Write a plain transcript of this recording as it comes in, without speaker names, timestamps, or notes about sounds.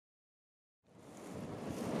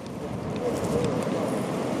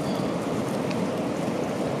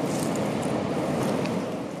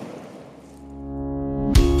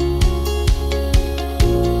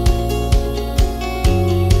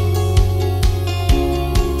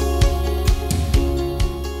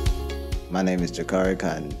My name is Jacari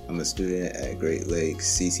Cotton. I'm a student at Great Lakes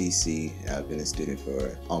CCC. I've been a student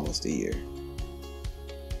for almost a year.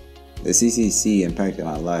 The CCC impacted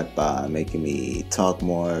my life by making me talk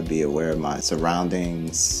more, be aware of my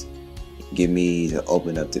surroundings, get me to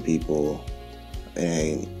open up to people,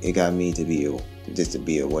 and it got me to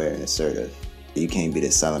be aware and assertive. You can't be the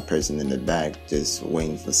silent person in the back just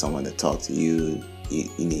waiting for someone to talk to you. You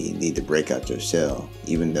need to break out your shell,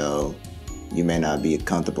 even though you may not be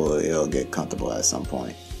comfortable, it'll get comfortable at some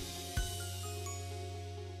point.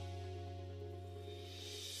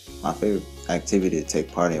 My favorite activity to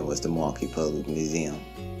take part in was the Milwaukee Public Museum.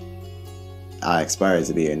 I aspired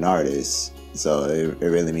to be an artist, so it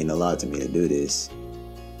really meant a lot to me to do this.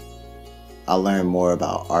 I learned more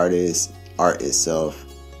about art itself,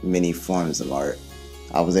 many forms of art.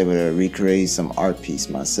 I was able to recreate some art piece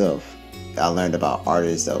myself. I learned about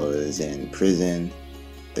artists that was in prison.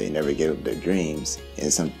 They never gave up their dreams,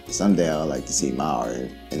 and someday I would like to see my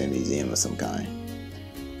art in a museum of some kind.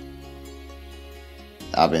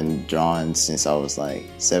 I've been drawing since I was like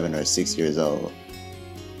 7 or 6 years old,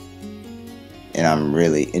 and I'm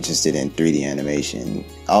really interested in 3D animation.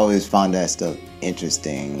 I always found that stuff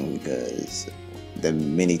interesting because the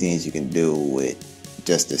many things you can do with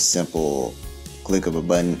just a simple click of a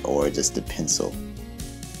button or just a pencil.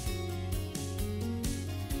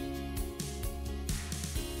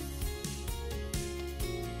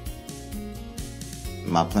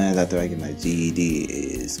 My plans after I get my GED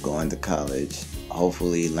is going to college,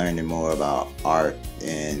 hopefully learning more about art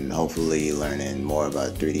and hopefully learning more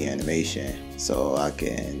about 3D animation so I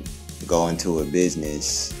can go into a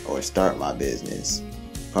business or start my business.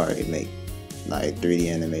 Probably make like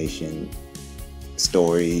 3D animation,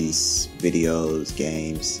 stories, videos,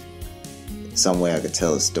 games, some way I could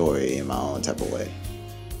tell a story in my own type of way.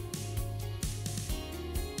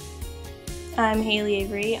 I'm Haley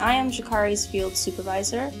Avery. I am Jacari's field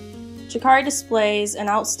supervisor. Jacari displays an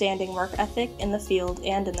outstanding work ethic in the field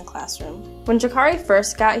and in the classroom. When Jacari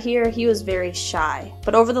first got here, he was very shy,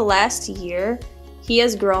 but over the last year, he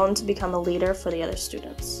has grown to become a leader for the other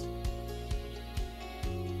students.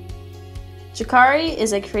 Jacari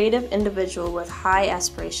is a creative individual with high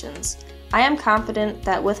aspirations. I am confident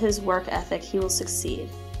that with his work ethic, he will succeed.